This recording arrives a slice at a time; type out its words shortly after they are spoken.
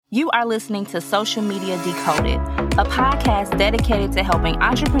You are listening to Social Media Decoded, a podcast dedicated to helping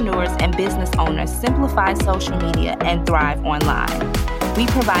entrepreneurs and business owners simplify social media and thrive online. We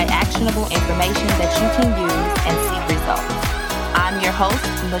provide actionable information that you can use and see results. I'm your host,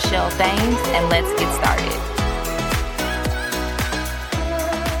 Michelle Thames, and let's get started.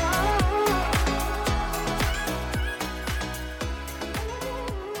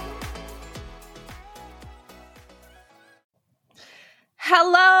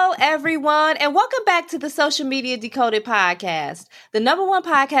 Hello, everyone, and welcome back to the Social Media Decoded podcast, the number one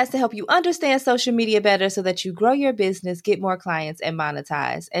podcast to help you understand social media better so that you grow your business, get more clients, and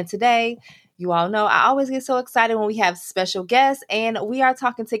monetize. And today, you all know I always get so excited when we have special guests, and we are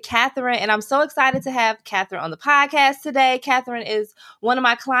talking to Katherine, and I'm so excited to have Katherine on the podcast today. Katherine is one of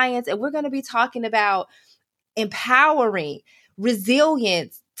my clients, and we're going to be talking about empowering,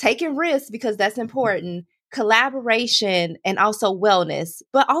 resilience, taking risks because that's important, collaboration, and also wellness,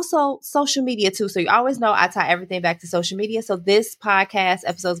 but also social media too. So you always know I tie everything back to social media. So this podcast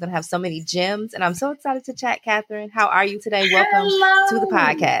episode is going to have so many gems, and I'm so excited to chat. Katherine, how are you today? Welcome to the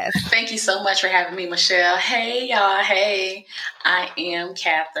podcast. Thank you so much for having me, Michelle. Hey, y'all. Hey, I am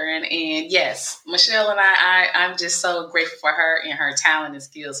Katherine, and yes, Michelle and I'm just so grateful for her and her talent and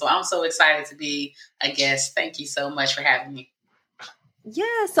skills. So I'm so excited to be a guest. Thank you so much for having me.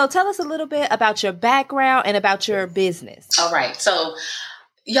 Yeah. So tell us a little bit about your background and about your business. All right. So,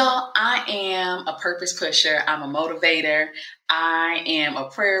 y'all, I am a purpose pusher. I'm a motivator. I am a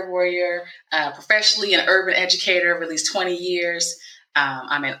prayer warrior, professionally an urban educator of at least 20 years.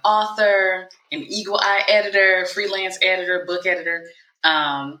 I'm an author, an Eagle Eye editor, freelance editor, book editor,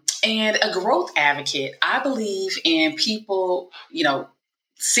 and a growth advocate. I believe in people,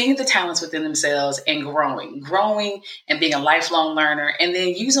 seeing the talents within themselves and growing and being a lifelong learner, and then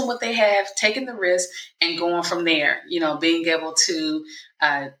using what they have, taking the risk and going from there, being able to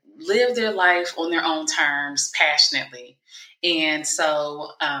live their life on their own terms passionately. And so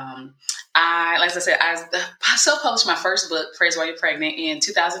I self-published my first book, Praise While You're Pregnant, in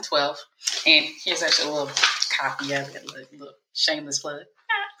 2012. And here's actually a little copy of it, a little shameless plug.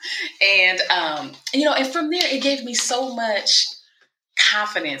 And, and from there, it gave me so much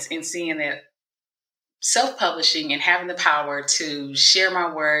confidence in seeing that self-publishing and having the power to share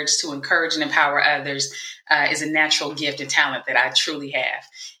my words, to encourage and empower others is a natural gift and talent that I truly have.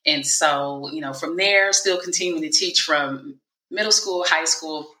 And so, from there, still continuing to teach from middle school, high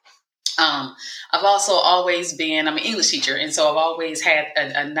school. I've also always been, I'm an English teacher. And so I've always had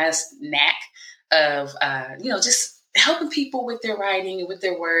a nice knack of, just helping people with their writing and with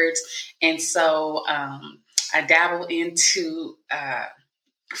their words. And so I dabble into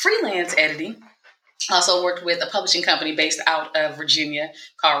freelance editing. Also worked with a publishing company based out of Virginia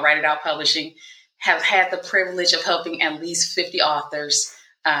called Write It Out Publishing. Have had the privilege of helping at least 50 authors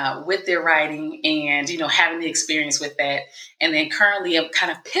with their writing and, having the experience with that. And then currently I'm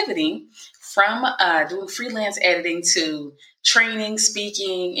kind of pivoting from doing freelance editing to training,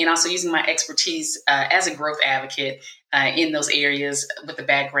 speaking, and also using my expertise as a growth advocate in those areas with the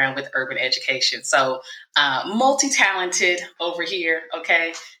background with urban education. So multi-talented over here.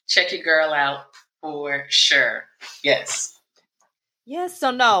 Okay. Check your girl out for sure. Yes. Yes. So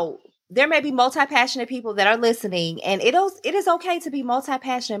no, there may be multi-passionate people that are listening, and it is okay to be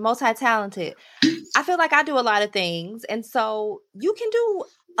multi-passionate, multi-talented. I feel like I do a lot of things. And so you can do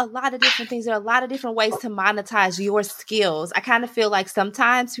a lot of different things. There are a lot of different ways to monetize your skills. I kind of feel like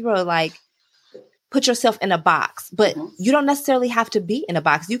sometimes people are like, put yourself in a box, but you don't necessarily have to be in a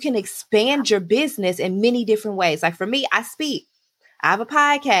box. You can expand your business in many different ways. Like for me, I speak, I have a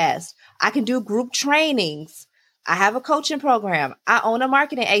podcast, I can do group trainings, I have a coaching program, I own a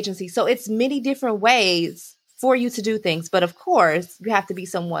marketing agency. So it's many different ways for you to do things. But of course, you have to be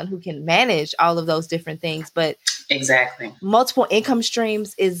someone who can manage all of those different things. But exactly, multiple income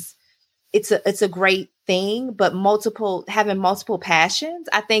streams it's a great thing, but having multiple passions.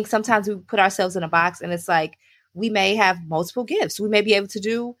 I think sometimes we put ourselves in a box, and it's like we may have multiple gifts. We may be able to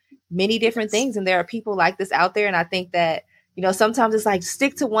do many different things, and there are people like this out there. And I think that sometimes it's like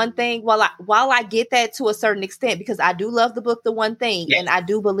stick to one thing. While I get that to a certain extent, because I do love the book, The One Thing, and I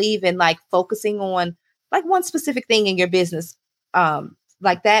do believe in like focusing on like one specific thing in your business,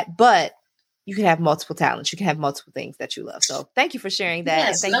 like that. But you can have multiple talents. You can have multiple things that you love. So thank you for sharing that.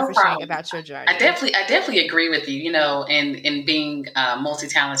 Yes, and thank you for sharing about your journey. I definitely agree with you, in being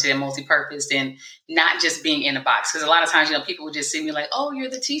multi-talented and multi-purposed and not just being in a box. Because a lot of times, people would just see me like, oh, you're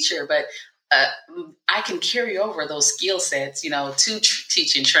the teacher. But I can carry over those skill sets, to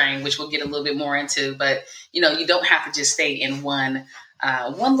teach and train, which we'll get a little bit more into. But, you don't have to just stay in one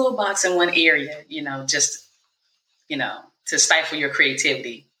little box in one area, to stifle your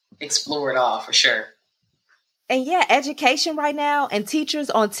creativity. explore it all for sure. And yeah, education right now and teachers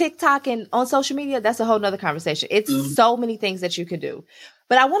on TikTok and on social media, that's a whole nother conversation. It's so many things that you can do.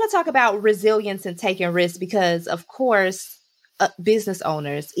 But I want to talk about resilience and taking risks because, of course, business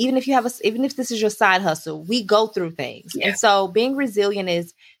owners, even if this is your side hustle, we go through things. Yeah. And so being resilient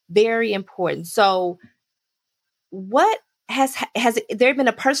is very important. So what has there been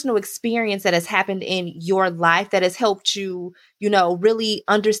a personal experience that has happened in your life that has helped you, really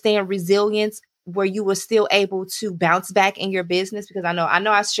understand resilience where you were still able to bounce back in your business? Because I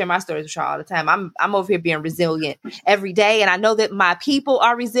know I share my stories with y'all all the time. I'm over here being resilient every day. And I know that my people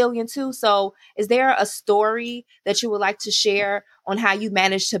are resilient too. So is there a story that you would like to share on how you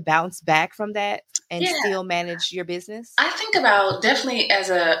managed to bounce back from that and still manage your business? I think about definitely as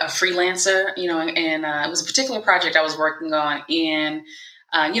a freelancer, and it was a particular project I was working on. And,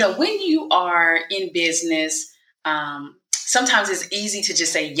 when you are in business, sometimes it's easy to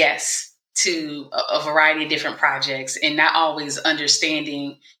just say yes to a variety of different projects and not always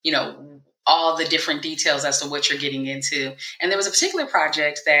understanding, all the different details as to what you're getting into. And there was a particular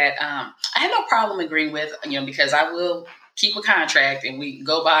project that I had no problem agreeing with, because I will keep a contract and we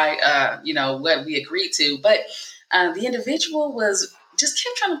go by, what we agreed to. But the individual just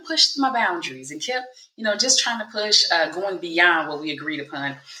kept trying to push my boundaries and kept, just trying to push going beyond what we agreed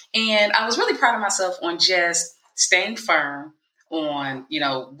upon. And I was really proud of myself on just staying firm on,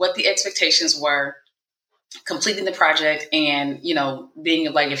 what the expectations were, completing the project and,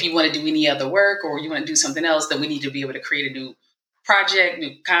 being like, if you want to do any other work or you want to do something else, then we need to be able to create a new project,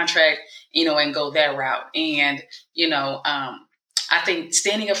 new contract, and go that route. And, I think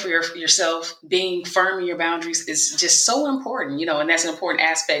standing up for yourself, being firm in your boundaries is just so important, and that's an important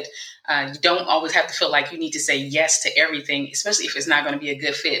aspect. You don't always have to feel like you need to say yes to everything, especially if it's not going to be a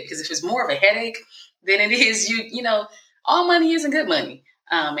good fit. Because if it's more of a headache than it is, all money isn't good money.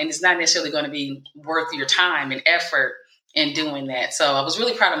 And it's not necessarily going to be worth your time and effort in doing that. So I was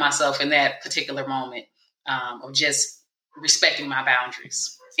really proud of myself in that particular moment of just respecting my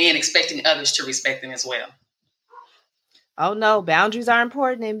boundaries and expecting others to respect them as well. Oh no, boundaries are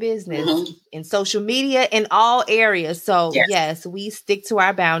important in business, in social media, in all areas. So yes, we stick to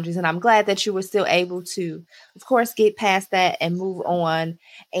our boundaries. And I'm glad that you were still able to, of course, get past that and move on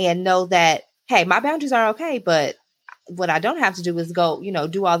and know that, hey, my boundaries are okay, but what I don't have to do is go,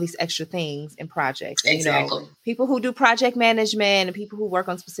 do all these extra things in projects. And, exactly. People who do project management and people who work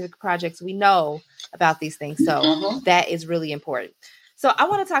on specific projects, we know about these things. So that is really important. So I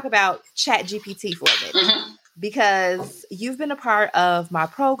want to talk about ChatGPT for a minute because you've been a part of my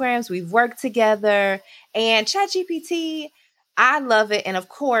programs. We've worked together and ChatGPT, I love it. And of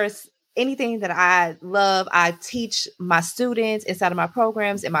course, anything that I love, I teach my students inside of my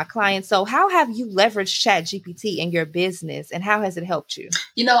programs and my clients. So how have you leveraged ChatGPT in your business and how has it helped you?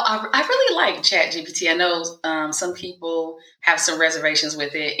 I really like ChatGPT. I know some people have some reservations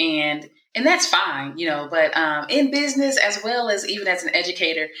with it and that's fine, but in business as well as even as an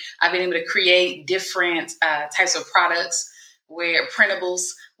educator, I've been able to create different types of products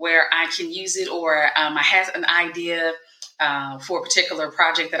printables where I can use it or I have an idea for a particular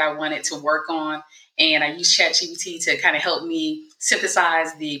project that I wanted to work on. And I use ChatGPT to kind of help me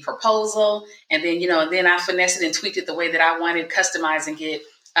synthesize the proposal. And then, then I finesse it and tweak it the way that I wanted, customizing it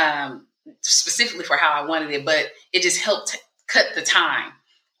specifically for how I wanted it. But it just helped cut the time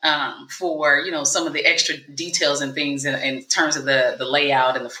for, some of the extra details and things in terms of the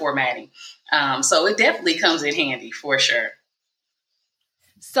layout and the formatting. So it definitely comes in handy for sure.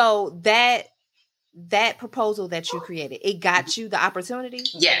 So that proposal that you created, it got you the opportunity?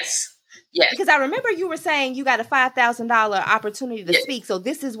 Yes. Because I remember you were saying you got a $5,000 opportunity to speak. So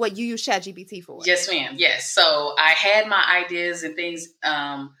this is what you use ChatGPT for. Yes, ma'am. Yes. So I had my ideas and things,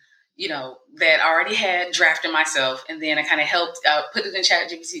 that I already had drafted myself. And then I kind of helped put it in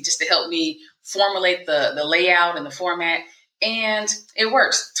ChatGPT just to help me formulate the layout and the format. And it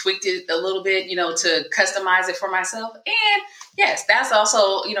works. Tweaked it a little bit, to customize it for myself. And yes, that's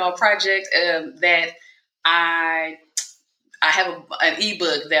also, a project that I have an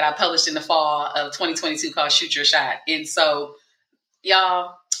ebook that I published in the fall of 2022 called Shoot Your Shot. And so,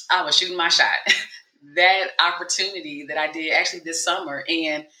 y'all, I was shooting my shot. That opportunity that I did actually this summer,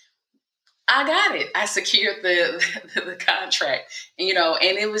 and I got it. I secured the contract, and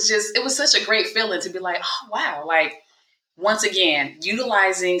it was such a great feeling to be like, oh, wow. Like, once again,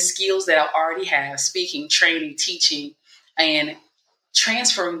 utilizing skills that I already have, speaking, training, teaching, and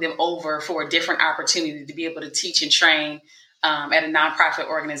transferring them over for a different opportunity to be able to teach and train at a nonprofit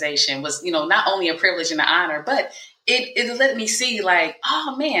organization was, not only a privilege and an honor, but it let me see like,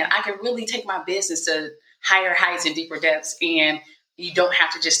 oh man, I can really take my business to higher heights and deeper depths. And you don't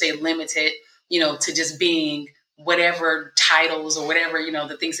have to just stay limited, to just being whatever titles or whatever,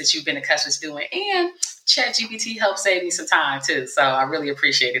 the things that you've been accustomed to doing. And ChatGPT helped save me some time too. So I really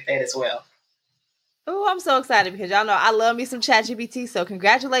appreciated that as well. Oh, I'm so excited because y'all know I love me some ChatGPT. So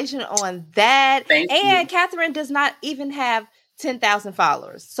congratulations on that. Thank and you. Katherine does not even have 10,000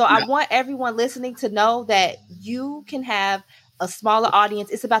 followers. So I want everyone listening to know that you can have a smaller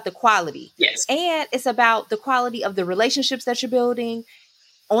audience. It's about the quality. Yes. And it's about the quality of the relationships that you're building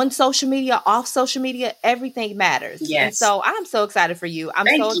on social media, off social media. Everything matters. Yes. And so I'm so excited for you. I'm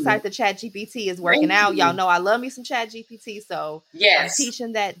so excited that ChatGPT is working out. Y'all know I love me some ChatGPT. So I'm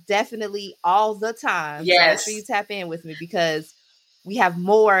teaching that definitely all the time. Yes. So make sure you tap in with me because we have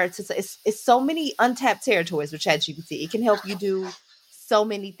more to. It's so many untapped territories with ChatGPT. It can help you do so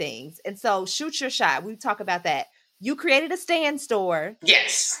many things. And so shoot your shot. We talk about that. You created a stand store.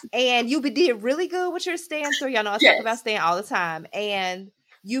 Yes. And you did really good with your stand store. Y'all know I talk about stand all the time. And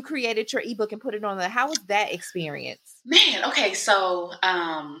you created your ebook and put it on there. How was that experience? Man, okay, so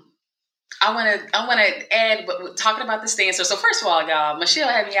I want to add, but talking about the stand store. So first of all, y'all, Michelle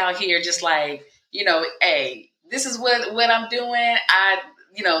had me out here just like, hey, this is what I'm doing.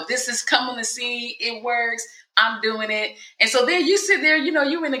 This is coming to see. It works. I'm doing it. And so then you sit there,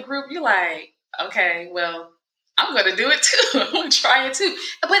 you in a group. You're like, okay, well, I'm going to do it too. I'm going to try it too.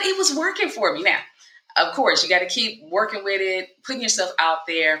 But it was working for me. Now, of course, you got to keep working with it, putting yourself out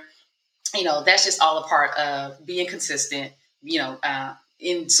there. That's just all a part of being consistent,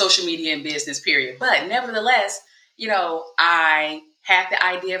 in social media and business, period. But nevertheless, I had the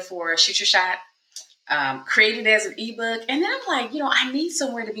idea for Shoot Your Shot, created as an ebook. And then I'm like, I need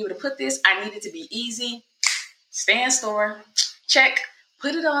somewhere to be able to put this. I need it to be easy. Stand store, check,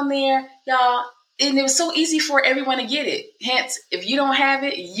 put it on there, y'all. And it was so easy for everyone to get it. Hence, if you don't have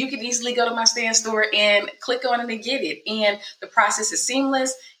it, you can easily go to my stand store and click on it and get it. And the process is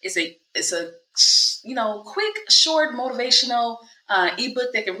seamless. It's a quick, short, motivational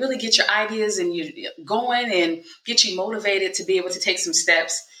ebook that can really get your ideas and you going and get you motivated to be able to take some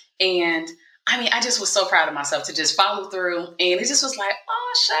steps. And I just was so proud of myself to just follow through. And it just was like,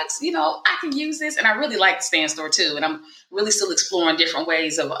 oh, shucks, I can use this. And I really like the stand store too. And I'm really still exploring different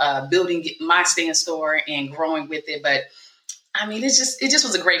ways of building my stand store and growing with it. But it just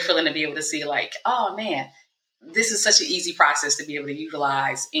was a great feeling to be able to see like, oh man, this is such an easy process to be able to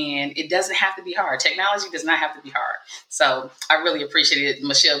utilize. And it doesn't have to be hard. Technology does not have to be hard. So I really appreciated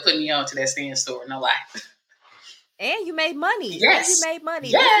Michelle putting me on to that stand store. No lie. And you made money. Yes. And you made money.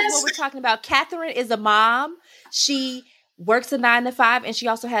 Yes. This is what we're talking about. Katherine is a mom. She works a 9-to-5 and she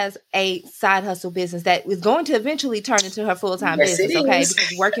also has a side hustle business that is going to eventually turn into her full-time business. Okay.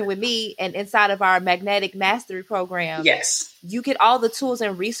 Because working with me and inside of our Magnetic Mastery program, you get all the tools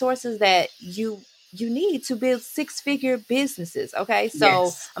and resources that you need to build 6-figure businesses. Okay.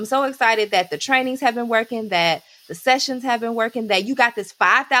 So I'm so excited that the trainings have been working, that the sessions have been working, that you got this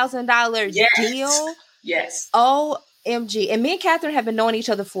 $5,000 deal. Yes. OMG. And me and Katherine have been knowing each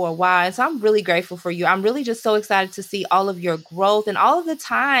other for a while. And so I'm really grateful for you. I'm really just so excited to see all of your growth and all of the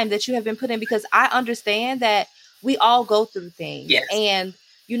time that you have been put in, because I understand that we all go through things. Yes. And,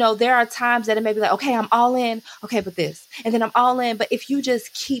 there are times that it may be like, okay, I'm all in. Okay, but this. And then I'm all in. But if you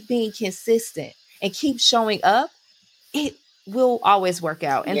just keep being consistent and keep showing up, it will always work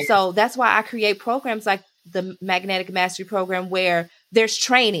out. And so that's why I create programs like the Magnetic Mastery program, where there's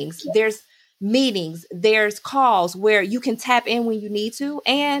trainings, there's meetings, there's calls where you can tap in when you need to.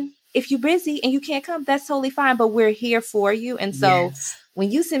 And if you're busy and you can't come, that's totally fine, but we're here for you. And so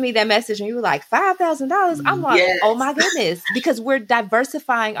when you send me that message and you were like $5,000, I'm like, oh my goodness, because we're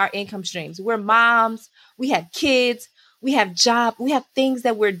diversifying our income streams. We're moms, we have kids, we have jobs, we have things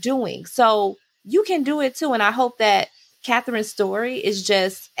that we're doing. So you can do it too. And I hope that Katherine's story is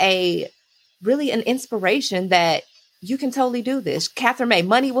just really an inspiration that you can totally do this. Katherine made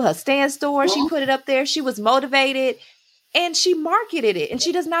money with her stand store. She put it up there. She was motivated and she marketed it. And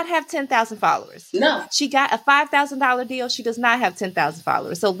she does not have 10,000 followers. No. She got a $5,000 deal. She does not have 10,000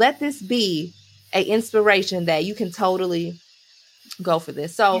 followers. So let this be an inspiration that you can totally go for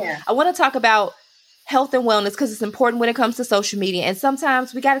this. So I want to talk about health and wellness because it's important when it comes to social media. And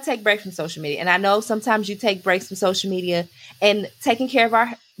sometimes we got to take breaks from social media. And I know sometimes you take breaks from social media, and taking care of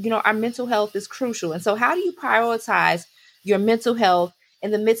our mental health is crucial. And so how do you prioritize your mental health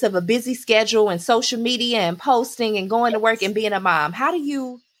in the midst of a busy schedule and social media and posting and going to work and being a mom? How do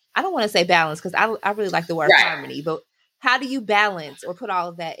you, I don't want to say balance because I really like the word harmony, but how do you balance or put all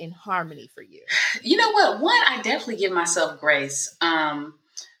of that in harmony for you? You know what? One, I definitely give myself grace.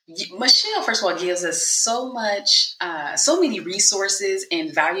 Michelle, first of all, gives us so many resources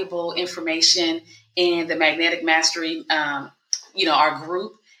and valuable information in the Magnetic Mastery our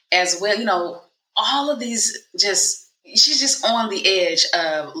group as well. All of these she's just on the edge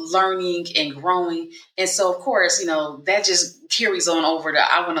of learning and growing. And so, of course, that just carries on over to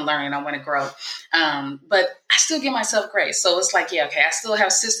I want to learn and I want to grow. But I still give myself grace. So it's like, yeah, okay, I still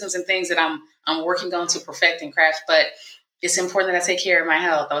have systems and things that I'm working on to perfect and craft, but it's important that I take care of my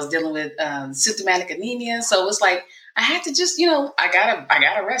health. I was dealing with symptomatic anemia. So it's like, I had to just, I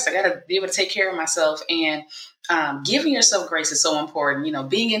gotta rest. I gotta be able to take care of myself, and giving yourself grace is so important.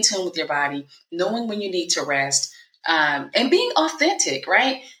 Being in tune with your body, knowing when you need to rest, and being authentic,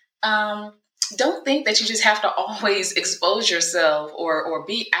 right? Don't think that you just have to always expose yourself or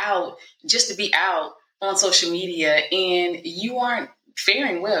be out just to be out on social media, and you aren't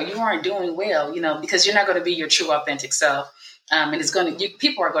faring well, you aren't doing well, because you're not going to be your true authentic self. And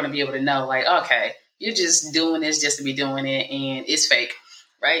people are going to be able to know, like, okay, you're just doing this just to be doing it, and it's fake,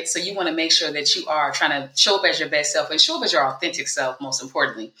 right? So you want to make sure that you are trying to show up as your best self and show up as your authentic self, most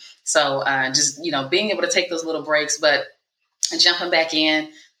importantly. So just, being able to take those little breaks, but jumping back in,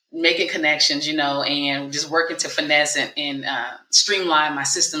 making connections, and just working to finesse and streamline my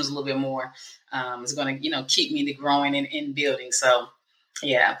systems a little bit more is going to, keep me growing and building. So,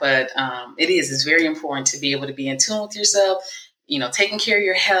 yeah, but it's very important to be able to be in tune with yourself, taking care of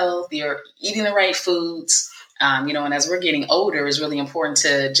your health, you're eating the right foods, and as we're getting older, it's really important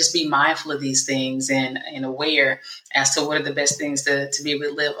to just be mindful of these things and aware as to what are the best things to be able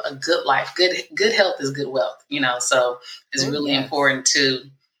to live a good life. Good health is good wealth, so it's really important to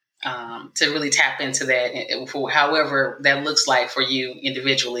really tap into that for however that looks like for you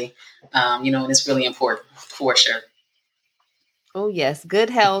individually, and it's really important for sure. Oh, yes. Good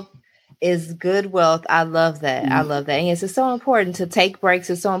health is good wealth. I love that. Mm-hmm. I love that. And yes, it's so important to take breaks.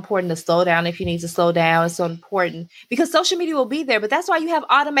 It's so important to slow down if you need to slow down. It's so important because social media will be there, but that's why you have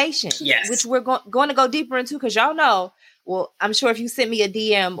automation, yes, which we're going to go deeper into because y'all know, well, I'm sure if you sent me a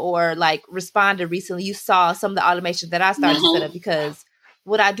DM or like responded recently, you saw some of the automation that I started to set up, because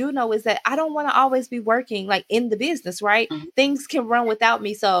what I do know is that I don't want to always be working like in the business, right? Mm-hmm. Things can run without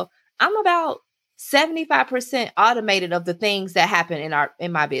me. So I'm about 75% automated of the things that happen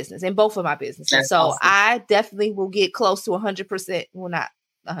in my business, in both of my businesses. That's so awesome. I definitely will get close to 100%. Well, not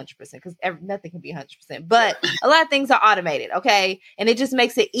 100% because nothing can be 100%, but a lot of things are automated. Okay. And it just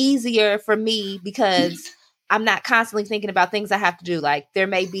makes it easier for me because I'm not constantly thinking about things I have to do. Like there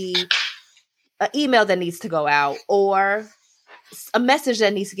may be an email that needs to go out or a message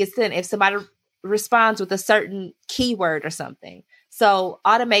that needs to get sent if somebody responds with a certain keyword or something. So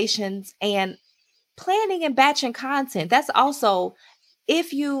automations and planning and batching content. That's also,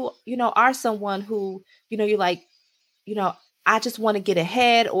 if you are someone who, you're like, I just want to get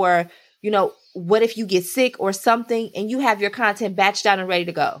ahead, or, what if you get sick or something and you have your content batched out and ready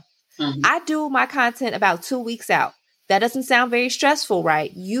to go. Mm-hmm. I do my content about 2 weeks out. That doesn't sound very stressful,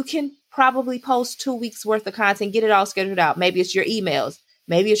 right? You can probably post 2 weeks worth of content, get it all scheduled out. Maybe it's your emails.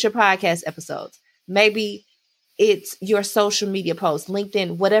 Maybe it's your podcast episodes. Maybe it's your social media posts,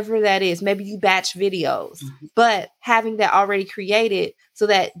 LinkedIn, whatever that is. Maybe you batch videos, but having that already created so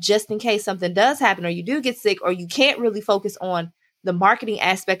that just in case something does happen or you do get sick or you can't really focus on the marketing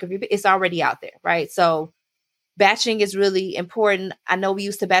aspect of it's already out there, right? So batching is really important. I know we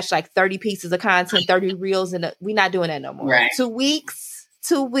used to batch like 30 pieces of content, 30 reels, and we're not doing that no more. Right. 2 weeks.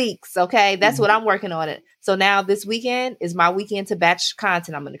 Okay. That's what I'm working on it. So now this weekend is my weekend to batch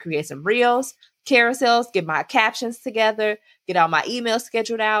content. I'm going to create some reels, carousels, get my captions together, get all my emails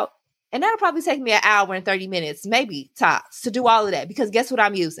scheduled out. And that'll probably take me an hour and 30 minutes, maybe tops, to do all of that. Because guess what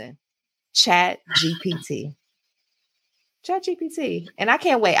I'm using? ChatGPT. ChatGPT. And I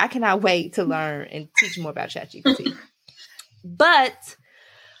can't wait. I cannot wait to learn and teach more about ChatGPT. But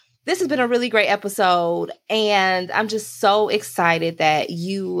this has been a really great episode, and I'm just so excited that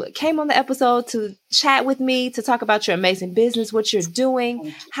you came on the episode to chat with me, to talk about your amazing business, what you're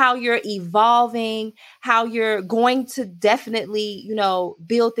doing, how you're evolving, how you're going to definitely,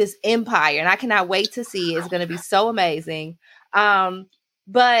 build this empire. And I cannot wait to see it. It's going to be so amazing.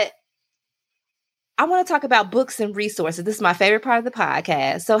 But I want to talk about books and resources. This is my favorite part of the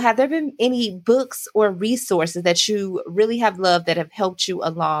podcast. So have there been any books or resources that you really have loved that have helped you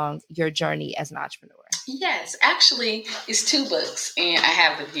along your journey as an entrepreneur? Yes, actually, it's 2 books and I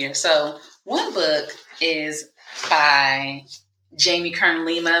have them here. So one book is by Jamie Kern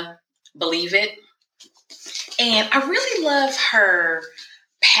Lima, Believe It. And I really love her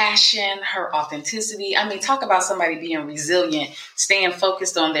passion, her authenticity. I mean, talk about somebody being resilient, staying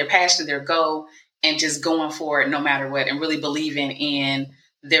focused on their passion, their goal, and just going for it no matter what, and really believing in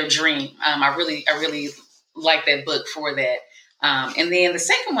their dream. I really like that book for that. And then the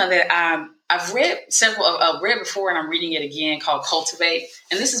second one that I've read several. I've read before, and I'm reading it again. Called Cultivate,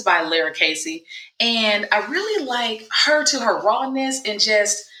 and this is by Lara Casey. And I really like her rawness and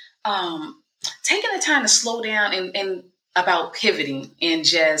just taking the time to slow down and about pivoting and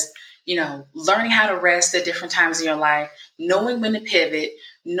just learning how to rest at different times in your life, knowing when to pivot,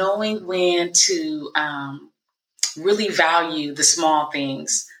 knowing when to really value the small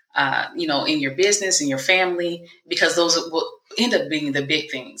things. In your business, in your family, because those will end up being the big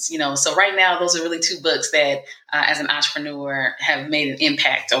things, So right now, those are really two books that, as an entrepreneur, have made an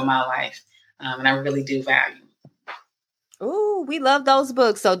impact on my life, and I really do value. Ooh, we love those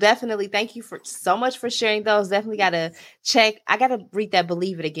books. So definitely thank you so much for sharing those. Definitely got to check. I got to read that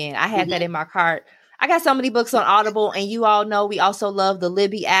Believe It again. I had that in my cart. I got so many books on Audible, and you all know we also love the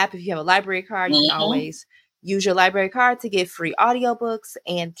Libby app. If you have a library card, you can always use your library card to get free audiobooks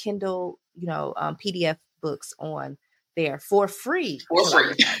and Kindle, PDF books on there for free.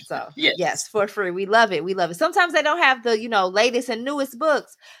 So yes, for free. We love it. We love it. Sometimes they don't have the, latest and newest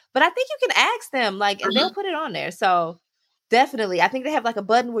books, but I think you can ask them and they'll put it on there. So definitely. I think they have like a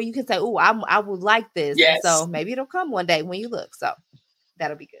button where you can say, "Oh, I would like this." Yes. So maybe it'll come one day when you look. So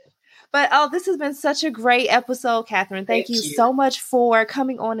that'll be good. But this has been such a great episode, Katherine. Thank you so much for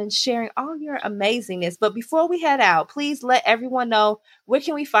coming on and sharing all your amazingness. But before we head out, please let everyone know, where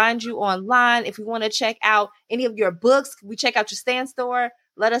can we find you online? If we want to check out any of your books, we check out your Stand store.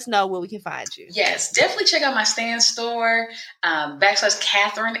 Let us know where we can find you. Yes, definitely check out my Stand store,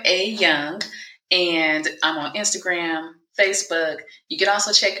 /Katherine A. Young. And I'm on Instagram, Facebook. You can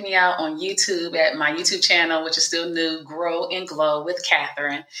also check me out on YouTube at my YouTube channel, which is still new, Grow and Glow with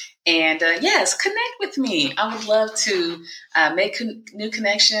Katherine. And yes, connect with me. I would love to make new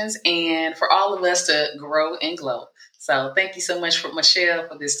connections and for all of us to grow and glow. So thank you so much, for Michelle,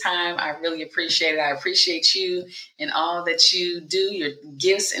 for this time. I really appreciate it. I appreciate you and all that you do, your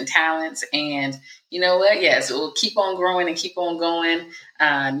gifts and talents. And you know what? Yes, we'll keep on growing and keep on going,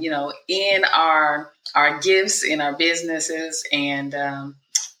 in our gifts, in our businesses. And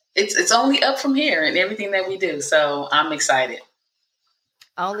it's only up from here in everything that we do. So I'm excited.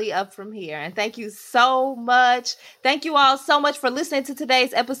 Only up from here. And thank you so much. Thank you all so much for listening to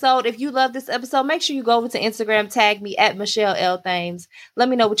today's episode. If you love this episode, make sure you go over to Instagram, tag me at Michelle L. Thames. Let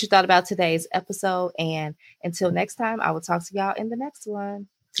me know what you thought about today's episode. And until next time, I will talk to y'all in the next one.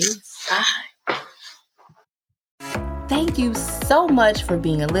 Peace. Bye. Thank you so much for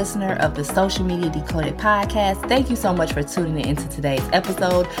being a listener of the Social Media Decoded podcast. Thank you so much for tuning into today's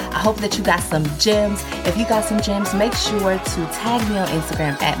episode. I hope that you got some gems. If you got some gems, make sure to tag me on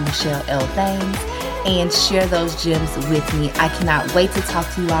Instagram at Michelle L. Thames and share those gems with me. I cannot wait to talk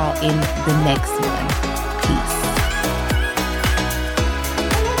to you all in the next one. Peace.